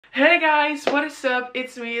Hey guys, what is up?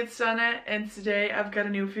 It's me, it's Sanne, and today I've got a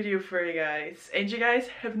new video for you guys. And you guys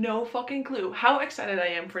have no fucking clue how excited I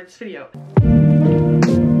am for this video.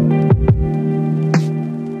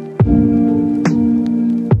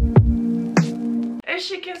 As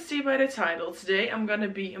you can see by the title, today I'm gonna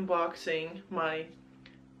be unboxing my,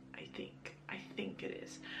 I think it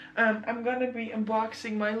is. I'm gonna be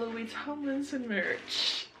unboxing my Louis Tomlinson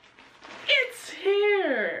merch. It's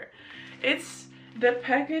here! The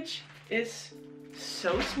package is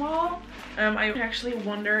so small. I actually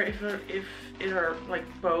wonder if it are like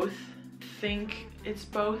both. Think it's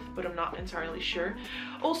both, but I'm not entirely sure.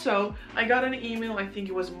 Also, I got an email, I think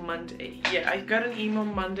it was Monday. Yeah, I got an email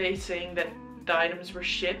Monday saying that the items were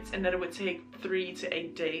shipped and that it would take 3 to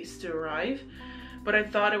 8 days to arrive. But I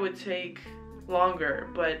thought it would take longer,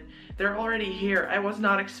 but they're already here. I was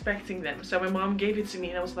not expecting them. So my mom gave it to me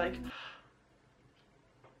and I was like,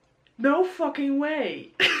 no fucking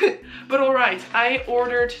way. But alright, I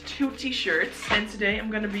ordered 2 t-shirts and today I'm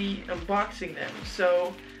gonna be unboxing them.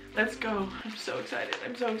 So let's go. I'm so excited.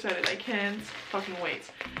 I'm so excited. I can't fucking wait.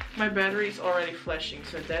 My battery's already flashing,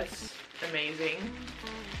 so that's amazing.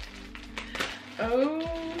 Oh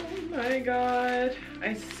my god.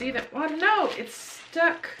 I see that. Oh no, it's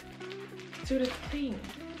stuck to the thing.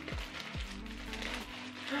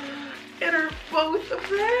 And are both of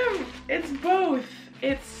them. It's both.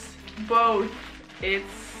 It's both.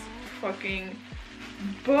 It's fucking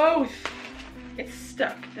both. It's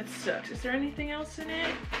stuck. That sucks. Is there anything else in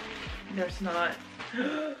it? There's not.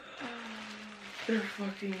 They're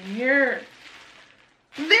fucking here.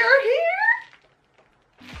 They're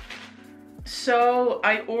here! So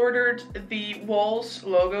I ordered the Walls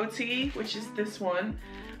logo tee, which is this one.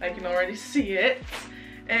 I can already see it.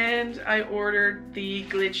 And I ordered the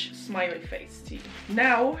Glitch smiley face tee.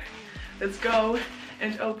 Now, let's go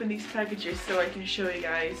and open these packages so I can show you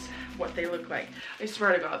guys what they look like. I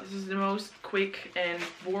swear to God, this is the most quick and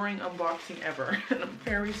boring unboxing ever, and I'm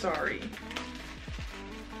very sorry.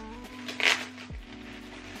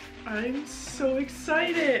 I'm so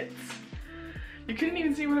excited. You couldn't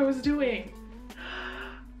even see what I was doing.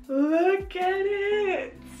 Look at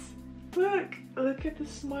it. Look at the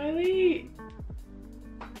smiley.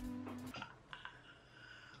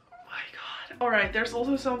 Alright, there's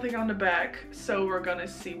also something on the back, so we're gonna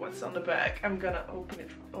see what's on the back. I'm gonna open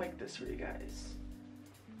it like this for you guys.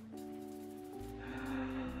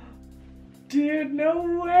 Dude,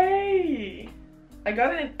 no way! I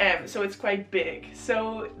got it in M, so it's quite big.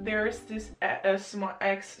 So there's this X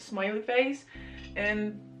smiley face,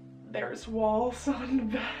 and there's Walls on the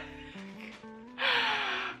back.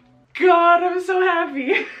 God, I'm so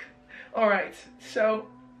happy! Alright, so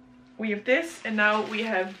we have this, and now we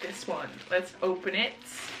have this one. Let's open it.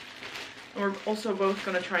 And we're also both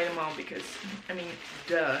gonna try them on because, I mean,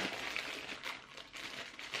 duh.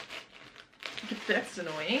 That's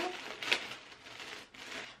annoying.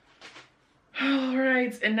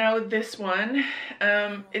 Alright, and now this one.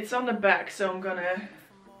 It's on the back, so I'm gonna...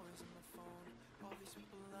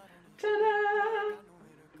 Ta-da!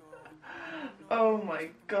 Oh my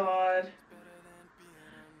god.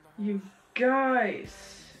 You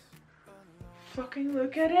guys. Fucking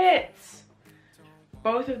look at it!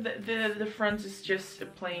 Both of the front is just a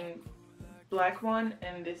plain black one,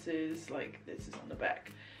 and this is on the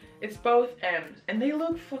back. It's both M's, and they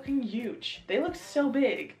look fucking huge. They look so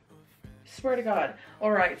big. Swear to God.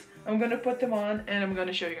 Alright, I'm gonna put them on and I'm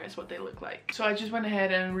gonna show you guys what they look like. So I just went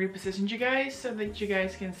ahead and repositioned you guys so that you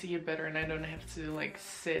guys can see it better and I don't have to like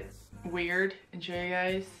sit weird and show you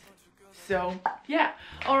guys. So yeah,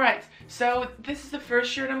 alright, so this is the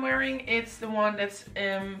first shirt I'm wearing. It's the one that's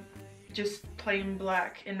just plain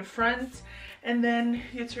black in the front, and then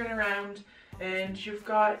you turn around and you've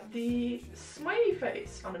got the smiley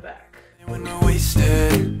face on the back. When I'm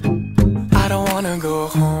wasted, I don't wanna go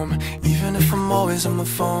home, even if I'm always on my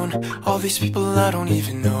phone. All these people I don't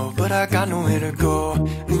even know, but I got nowhere to go,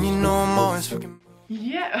 and you know I'm always fucking...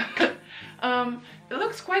 Yeah. It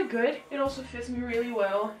looks quite good. It also fits me really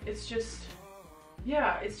well. It's just,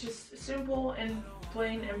 yeah, it's just simple and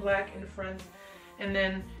plain and black in the front. And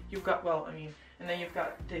then you've got, and then you've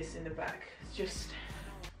got this in the back. It's just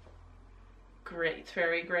great,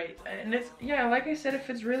 very great. And it's, yeah, like I said, it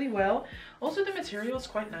fits really well. Also, the material is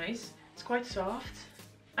quite nice. It's quite soft.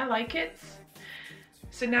 I like it.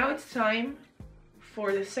 So now it's time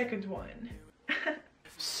for the second one.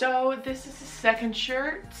 So this is the second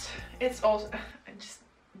shirt. It's also,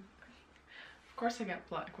 of course I got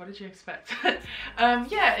black, what did you expect?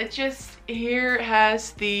 Yeah, it just, here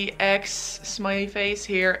has the X smiley face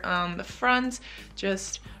here on the front,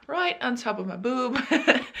 just right on top of my boob.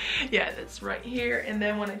 Yeah, that's right here. And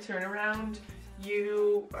then when I turn around,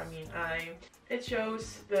 it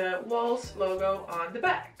shows the Walls logo on the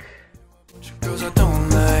back. Girls I don't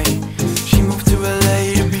like. She moved to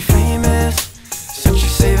LA to be famous. Said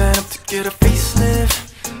she's saving up to get a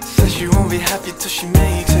facelift. Says she won't be happy till she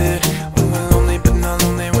makes it. When we're lonely, but not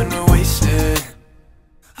lonely when we're wasted.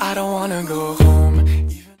 I don't wanna go home. Even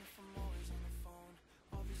if I'm always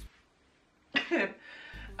on the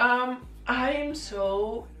phone. I am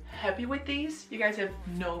so happy with these. You guys have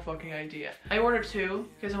no fucking idea. I ordered 2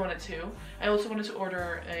 because I wanted 2. I also wanted to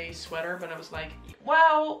order a sweater, but I was like,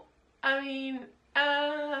 well,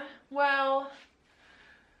 well,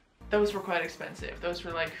 those were quite expensive. Those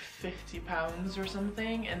were like £50 or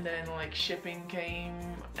something, and then like shipping came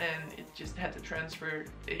and it just had to transfer,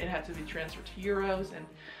 it had to be transferred to euros, and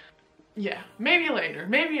yeah, maybe later,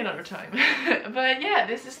 maybe another time. But yeah,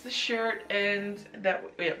 this is the shirt, and that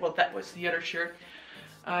was the other shirt.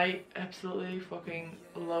 I absolutely fucking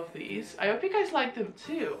love these. I hope you guys like them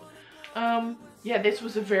too. Yeah, this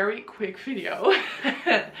was a very quick video.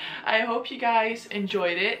 I hope you guys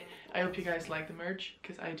enjoyed it. I hope you guys like the merch,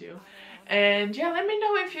 because I do. And yeah, let me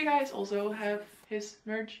know if you guys also have his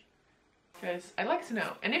merch, because I'd like to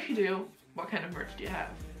know. And if you do, what kind of merch do you have?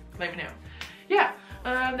 Let me know. Yeah,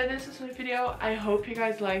 this is my video. I hope you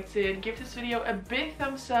guys liked it. Give this video a big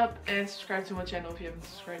thumbs up and subscribe to my channel if you haven't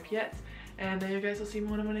subscribed yet. And then you guys will see me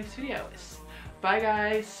in one of my next videos. Bye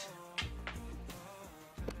guys.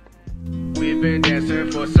 We've been dancing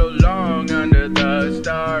for so long under the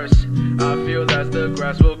stars. I feel that the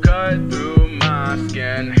grass will cut through my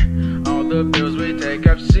skin. All the bills we take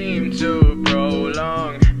have seemed to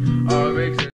prolong.